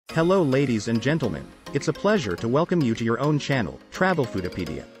Hello ladies and gentlemen, it's a pleasure to welcome you to your own channel, Travel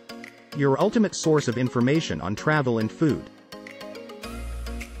Foodopedia. Your ultimate source of information on travel and food.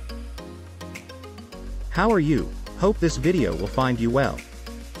 How are you? Hope this video will find you well.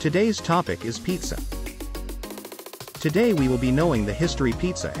 Today's topic is pizza. Today we will be knowing the history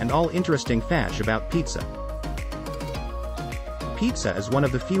pizza and all interesting facts about pizza. Pizza is one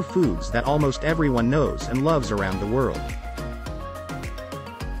of the few foods that almost everyone knows and loves around the world.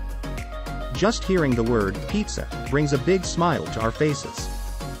 Just hearing the word pizza brings a big smile to our faces.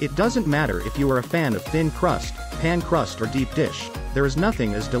 It doesn't matter if you are a fan of thin crust, pan crust or deep dish, there is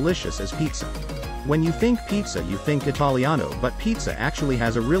nothing as delicious as pizza. When you think pizza you think Italiano, but pizza actually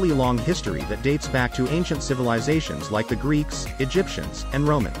has a really long history that dates back to ancient civilizations like the Greeks, Egyptians, and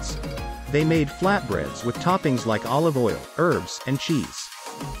Romans. They made flatbreads with toppings like olive oil, herbs, and cheese.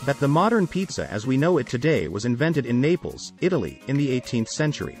 But the modern pizza as we know it today was invented in Naples, Italy, in the 18th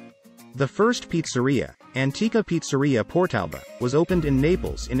century. The first pizzeria, Antica Pizzeria Portalba, was opened in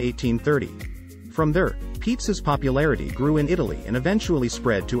Naples in 1830. From there, pizza's popularity grew in Italy and eventually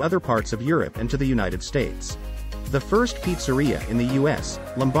spread to other parts of Europe and to the United States. The first pizzeria in the US,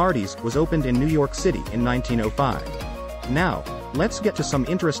 Lombardi's, was opened in New York City in 1905. Now, let's get to some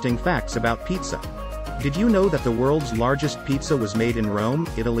interesting facts about pizza. Did you know that the world's largest pizza was made in Rome,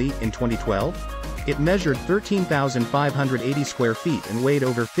 Italy, in 2012? It measured 13,580 square feet and weighed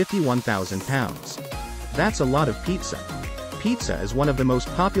over 51,000 pounds. That's a lot of pizza. Pizza is one of the most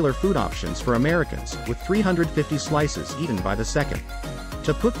popular food options for Americans, with 350 slices eaten by the second.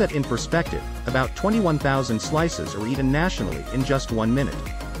 To put that in perspective, about 21,000 slices are eaten nationally in just 1 minute.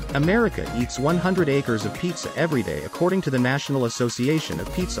 America eats 100 acres of pizza every day according to the National Association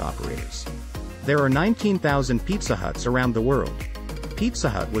of Pizza Operators. There are 19,000 Pizza Huts around the world.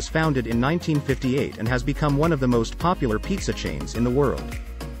 Pizza Hut was founded in 1958 and has become one of the most popular pizza chains in the world.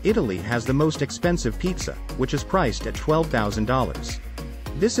 Italy has the most expensive pizza, which is priced at $12,000.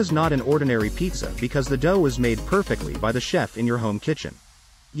 This is not an ordinary pizza because the dough is made perfectly by the chef in your home kitchen.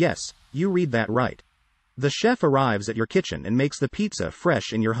 Yes, you read that right. The chef arrives at your kitchen and makes the pizza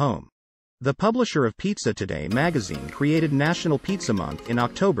fresh in your home. The publisher of Pizza Today magazine created National Pizza Month in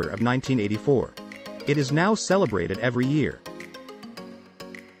October of 1984. It is now celebrated every year.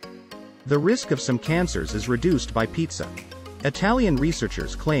 The risk of some cancers is reduced by pizza. Italian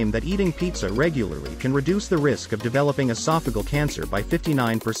researchers claim that eating pizza regularly can reduce the risk of developing esophageal cancer by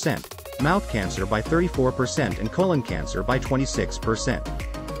 59%, mouth cancer by 34% and colon cancer by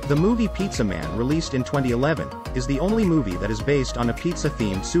 26%. The movie Pizza Man, released in 2011, is the only movie that is based on a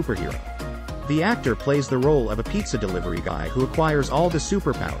pizza-themed superhero. The actor plays the role of a pizza delivery guy who acquires all the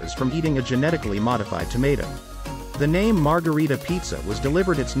superpowers from eating a genetically modified tomato. The name Margherita Pizza was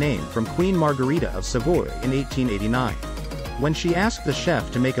delivered its name from Queen Margherita of Savoy in 1889. When she asked the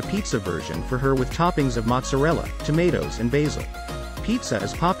chef to make a pizza version for her with toppings of mozzarella, tomatoes and basil. Pizza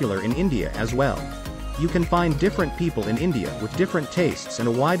is popular in India as well. You can find different people in India with different tastes and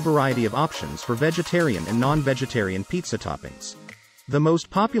a wide variety of options for vegetarian and non-vegetarian pizza toppings. The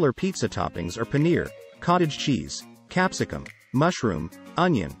most popular pizza toppings are paneer, cottage cheese, capsicum, mushroom,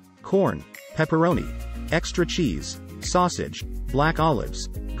 onion, corn, pepperoni, extra cheese, sausage, black olives,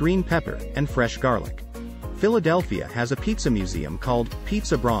 green pepper, and fresh garlic. Philadelphia has a pizza museum called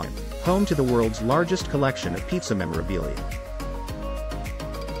Pizza Braun, home to the world's largest collection of pizza memorabilia.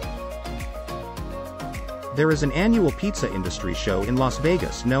 There is an annual pizza industry show in Las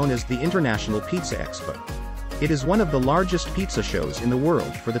Vegas known as the International Pizza Expo. It is one of the largest pizza shows in the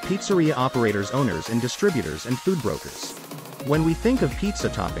world for the pizzeria operators, owners and distributors and food brokers. When we think of pizza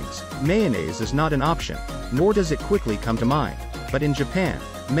toppings, mayonnaise is not an option, nor does it quickly come to mind, but in Japan,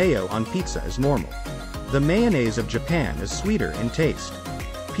 mayo on pizza is normal. The mayonnaise of Japan is sweeter in taste.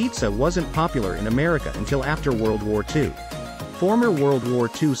 Pizza wasn't popular in America until after World War II. Former World War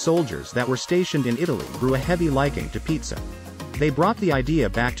II soldiers that were stationed in Italy grew a heavy liking to pizza. They brought the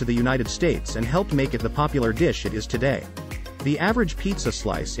idea back to the United States and helped make it the popular dish it is today. The average pizza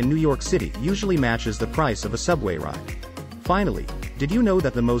slice in New York City usually matches the price of a subway ride. Finally, did you know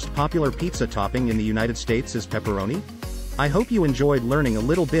that the most popular pizza topping in the United States is pepperoni? I hope you enjoyed learning a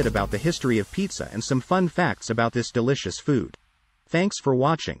little bit about the history of pizza and some fun facts about this delicious food. Thanks for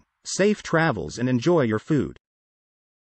watching. Safe travels and enjoy your food.